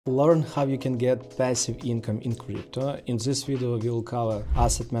Learn how you can get passive income in crypto. In this video, we will cover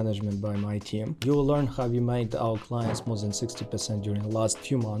asset management by my team. You will learn how we made our clients more than 60% during the last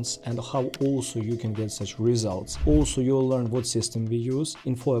few months and how also you can get such results. Also, you will learn what system we use,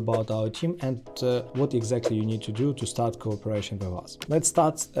 info about our team, and what exactly you need to do to start cooperation with us. Let's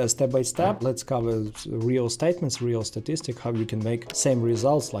start step by step. Let's cover real statements, real statistics, how you can make same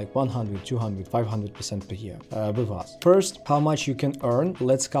results like 100, 200, 500% per year with us. First, how much you can earn.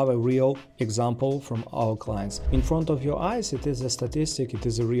 Let's cover a real example from our clients. In front of your eyes, it is a statistic, it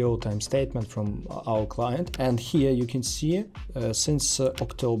is a real-time statement from our client. And here you can see since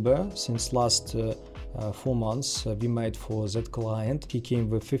October, since last 4 months, we made for that client. He came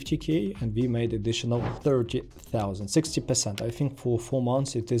with 50K and we made additional 30,000, 60%. I think for 4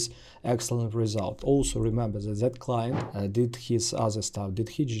 months it is excellent result. Also remember that that client did his other stuff, did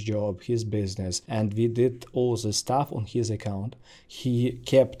his job, his business, and we did all the stuff on his account. He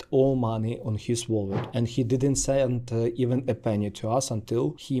kept all money on his wallet and he didn't send even a penny to us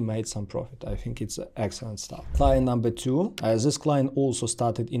until he made some profit. I think it's excellent stuff. Client number 2, this client also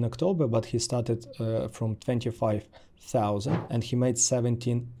started in October, but he started from 25,000 and he made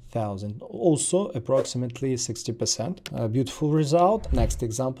 17,000, also approximately 60%. Beautiful result. Next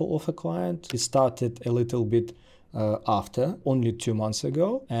example of a client, he started a little bit after, only 2 months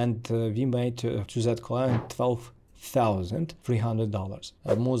ago, and we made to that client $12,300,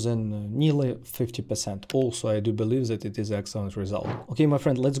 more than nearly 50%. Also, I do believe that it is an excellent result. Okay, my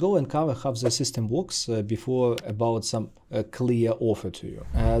friend, let's go and cover how the system works before about some clear offer to you.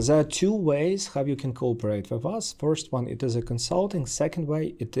 There are 2 ways how you can cooperate with us. First one, it is a consulting. Second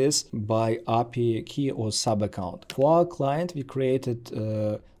way, it is by API key or sub account. For our client, we created,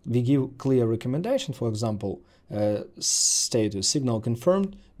 we give clear recommendation. For example, status signal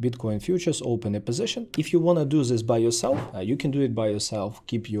confirmed, Bitcoin futures, open a position. If you want to do this by yourself, you can do it by yourself.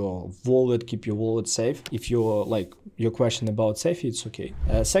 Keep your wallet safe. If you're like your question about safety, it's okay.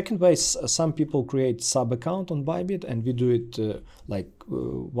 Second way, some people create sub account on Bybit and we do it like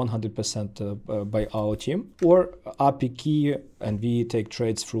 100% by our team, or API key and we take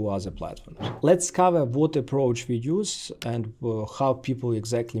trades through other platforms. Let's cover what approach we use and how people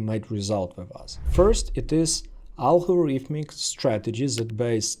exactly made result with us. First, it is algorithmic strategies that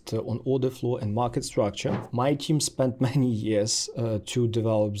based on order flow and market structure. My team spent many years to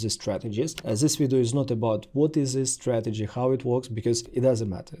develop these strategies. This video is not about what is this strategy, how it works, because it doesn't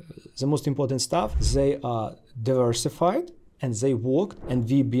matter. The most important stuff, they are diversified and they worked, and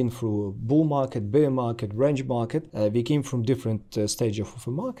we've been through bull market, bear market, range market. We came from different stages of a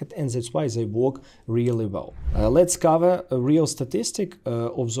market, and that's why they work really well. Let's cover a real statistic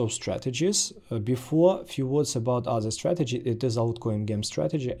of those strategies. Before, a few words about other strategy. It is altcoin game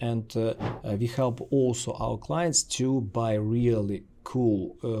strategy, and we help also our clients to buy really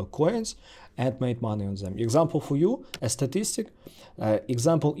cool coins and make money on them. Example for you, a statistic.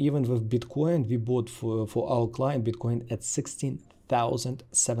 Example, even with Bitcoin, we bought for our client Bitcoin at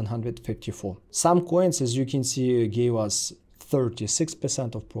 16,754. Some coins, as you can see, gave us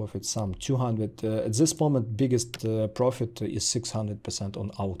 36% of profit, some 200. At this moment, biggest profit is 600%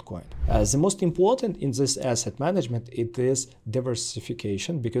 on altcoin. The most important in this asset management, it is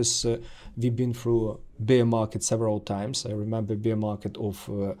diversification, because we've been through bear market several times. I remember bear market of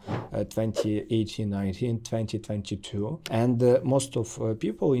 2018-19, 2022, and most of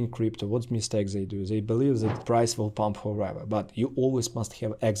people in crypto, what mistakes they do? They believe that price will pump forever, but you always must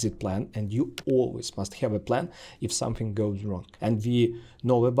have exit plan, and you always must have a plan if something goes wrong. And we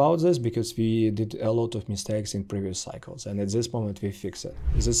know about this because we did a lot of mistakes in previous cycles, and at this moment we fix it.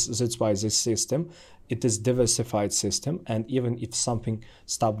 That's why this system, it is diversified system, and even if something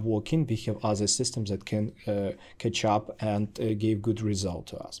stopped working, we have other systems that can catch up and give good result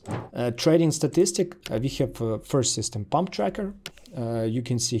to us. Trading statistic, we have first system pump tracker. You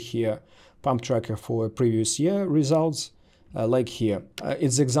can see here pump tracker for previous year results. Like here,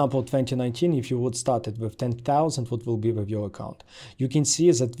 it's example 2019. If you would start it with 10,000, what will be with your account? You can see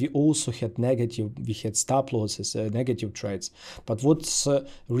that we also had negative, we had stop losses, negative trades. But what's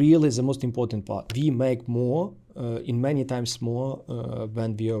really the most important part, we make more, in many times more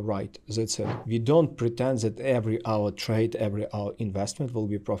when we are right. That's it. We don't pretend that every hour trade, every hour investment will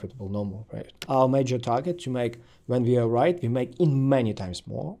be profitable, no more, right? Our major target to make, when we are right, we make in many times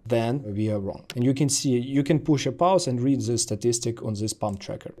more than we are wrong. And you can see, you can push a pause and read the statistic on this pump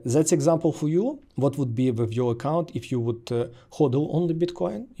tracker. That's example for you. What would be with your account if you would hodl only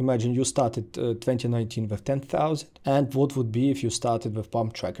Bitcoin? Imagine you started 2019 with 10,000, and what would be if you started with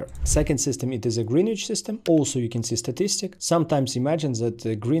pump tracker? Second system, it is a Greenwich system. Also, you can see statistic. Sometimes imagine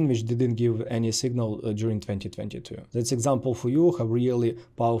that Greenwich didn't give any signal during 2022. That's example for you how really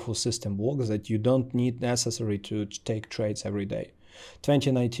powerful system works, that you don't need necessary to take trades every day.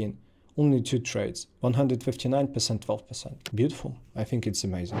 2019, only 2 trades, 159%, 12%. Beautiful. I think it's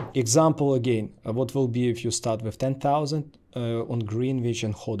amazing. Example again, what will be if you start with 10,000 on Greenwich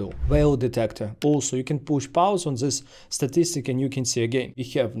and HODL. Whale detector. Also, you can push pause on this statistic and you can see again, we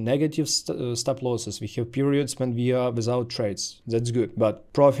have negative stop losses. We have periods when we are without trades. That's good.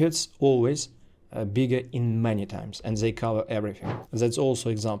 But profits always bigger in many times, and they cover everything. That's also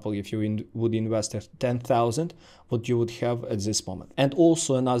example if you would invest at 10,000, what you would have at this moment. And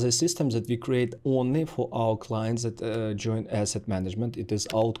also another system that we create only for our clients that join asset management, it is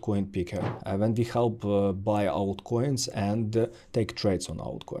altcoin picker, when we help buy altcoins and take trades on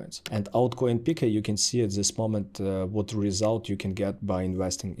altcoins. And altcoin picker, you can see at this moment what result you can get by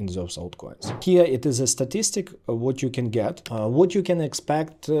investing in those altcoins. Here it is a statistic of what you can get, what you can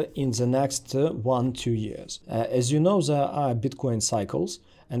expect in the next 1-2 years. As you know, there are Bitcoin cycles,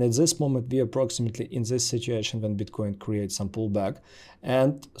 and at this moment we are approximately in this situation when Bitcoin creates some pullback,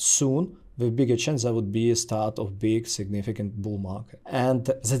 and soon with bigger chance there would be a start of big significant bull market, and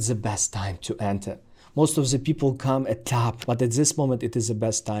that's the best time to enter. Most of the people come at top, but at this moment it is the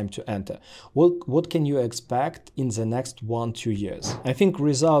best time to enter. What can you expect in the next 1-2 years? I think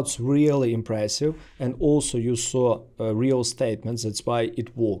results really impressive, and also you saw real statements. That's why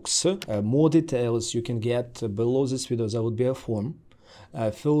it works. More details you can get below this video. There would be a form.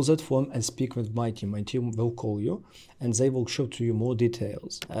 Fill that form and speak with my team. My team will call you and they will show to you more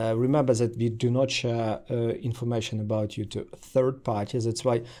details. Remember that we do not share information about you to third parties. That's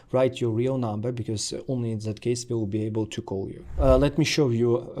why write your real number, because only in that case we will be able to call you. Let me show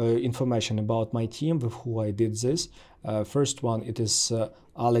you information about my team with who I did this. First one, it is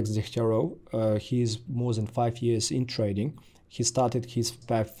Alex Degtярov. He is more than 5 years in trading. He started his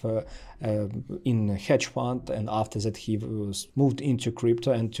path in a hedge fund, and after that he moved into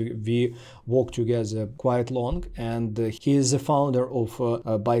crypto, and we worked together quite long. And he is the founder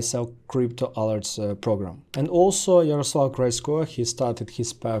of Buy Sell Crypto Alerts program. And also Yaroslav Kraisko, he started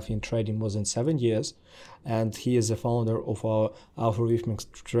his path in trading more than 7 years, and he is the founder of our algorithmic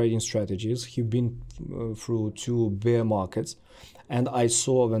trading strategies. He's been through 2 bear markets, and I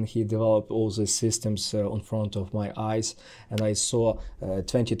saw when he developed all the systems in front of my eyes, and I saw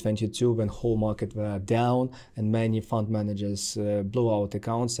 2022 when whole market were down and many fund managers blew out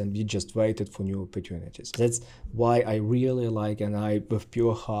accounts, and we just waited for new opportunities. That's why I really like, and I with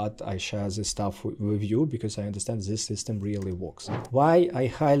pure heart I share this stuff with you, because I understand this system really works. Why I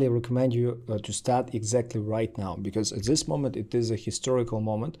highly recommend you to start exactly right now, because at this moment it is a historical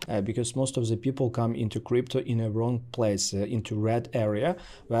moment, because most of the people come into crypto in a wrong place, into red area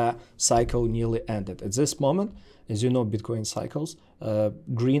where cycle nearly ended. At this moment, as you know, Bitcoin cycles,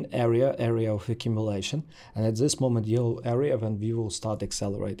 green area of accumulation, and at this moment yellow area when we will start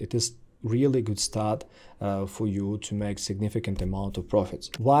accelerate. It is really good start for you to make significant amount of profits.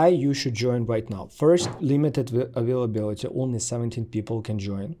 Why you should join right now? First, limited availability, only 17 people can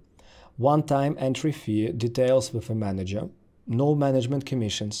join. One-time entry fee, details with a manager, no management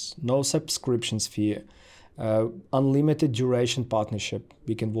commissions, no subscriptions fee, unlimited duration partnership,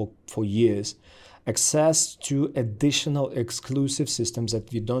 we can work for years, access to additional exclusive systems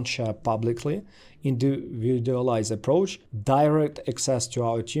that we don't share publicly, individualized approach, direct access to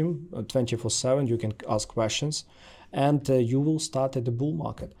our team 24/7, you can ask questions, and you will start at the bull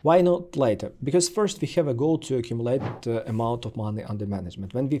market. Why not later? Because first we have a goal to accumulate the amount of money under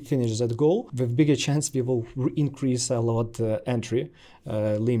management. When we finish that goal, with bigger chance we will increase a lot entry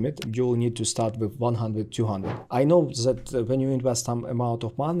limit. You will need to start with 100, 200. I know that when you invest some amount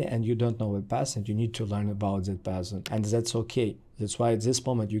of money and you don't know a person, you need to learn about that person, and that's okay. That's why at this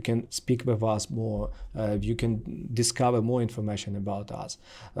moment you can speak with us more, you can discover more information about us.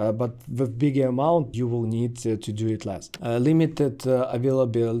 But with bigger amount, you will need to do it less. Limited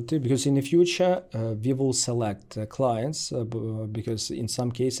availability, because in the future we will select clients, because in some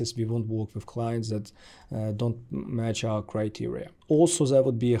cases we won't work with clients that don't match our criteria. Also, there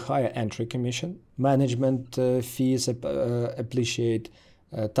would be a higher entry commission, management fees appreciate,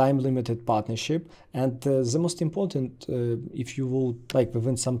 time-limited partnership, and the most important, if you will, like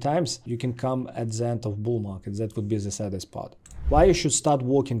within some times, you can come at the end of bull market. That would be the saddest part. Why you should start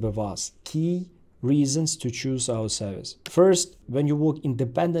working with us? Key reasons to choose our service. First, when you work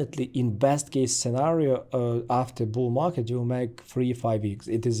independently, in best case scenario, after bull market, you will make 3-5 weeks.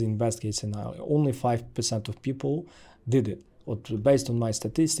 It is in best case scenario. Only 5% of people did it. Based on my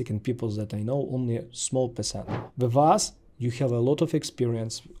statistic and people that I know, only a small percent. With us, You have a lot of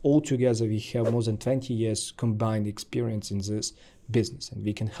experience. Altogether, we have more than 20 years combined experience in this business, and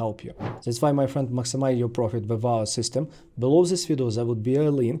we can help you. That's why, my friend, maximize your profit with our system. Below this video there would be a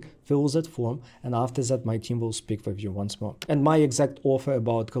link. Fill that form, and after that my team will speak with you once more. And my exact offer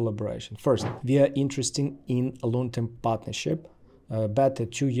about collaboration. First, we are interested in a long-term partnership, better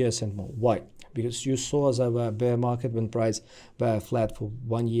 2 years and more. Why? Because you saw the bear market when price were flat for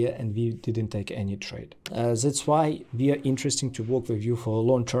 1 year and we didn't take any trade. That's why we are interested to work with you for a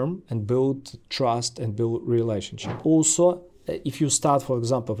long term and build trust and build relationship. Also, if you start, for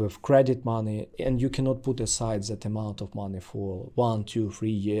example, with credit money and you cannot put aside that amount of money for 1, 2, 3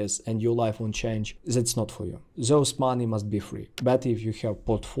 years and your life won't change, that's not for you. Those money must be free. But if you have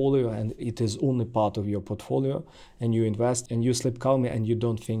portfolio and it is only part of your portfolio and you invest and you sleep calmly and you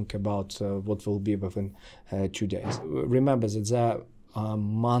don't think about what will be within 2 days. Remember that there are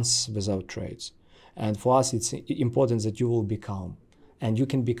months without trades. And for us, it's important that you will be calm. And you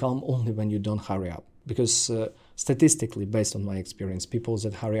can be calm only when you don't hurry up. Because statistically, based on my experience, people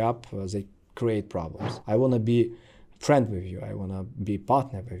that hurry up, they create problems. I want to be friend with you, I want to be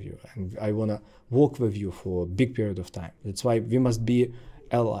partner with you, and I want to work with you for a big period of time. That's why we must be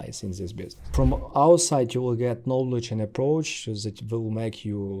allies in this business. From our side, you will get knowledge and approach that will make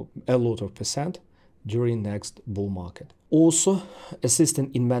you a lot of percent during next bull market. Also,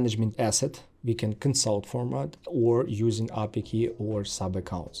 assistant in management asset, we can consult format or using API or sub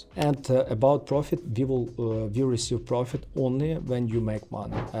accounts. And about profit, we receive profit only when you make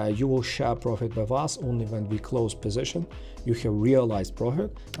money. You will share profit with us only when we close position. You have realized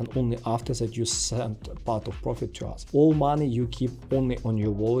profit, and only after that you send part of profit to us. All money you keep only on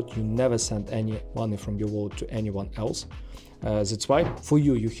your wallet. You never send any money from your wallet to anyone else. That's why for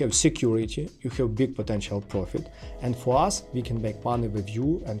you have security, you have big potential profit, and for us we can make money with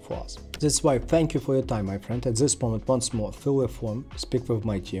you and for us. That's why thank you for your time, my friend. At this moment, once more, fill a form, speak with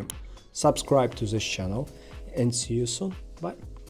my team, subscribe to this channel, and see you soon. Bye.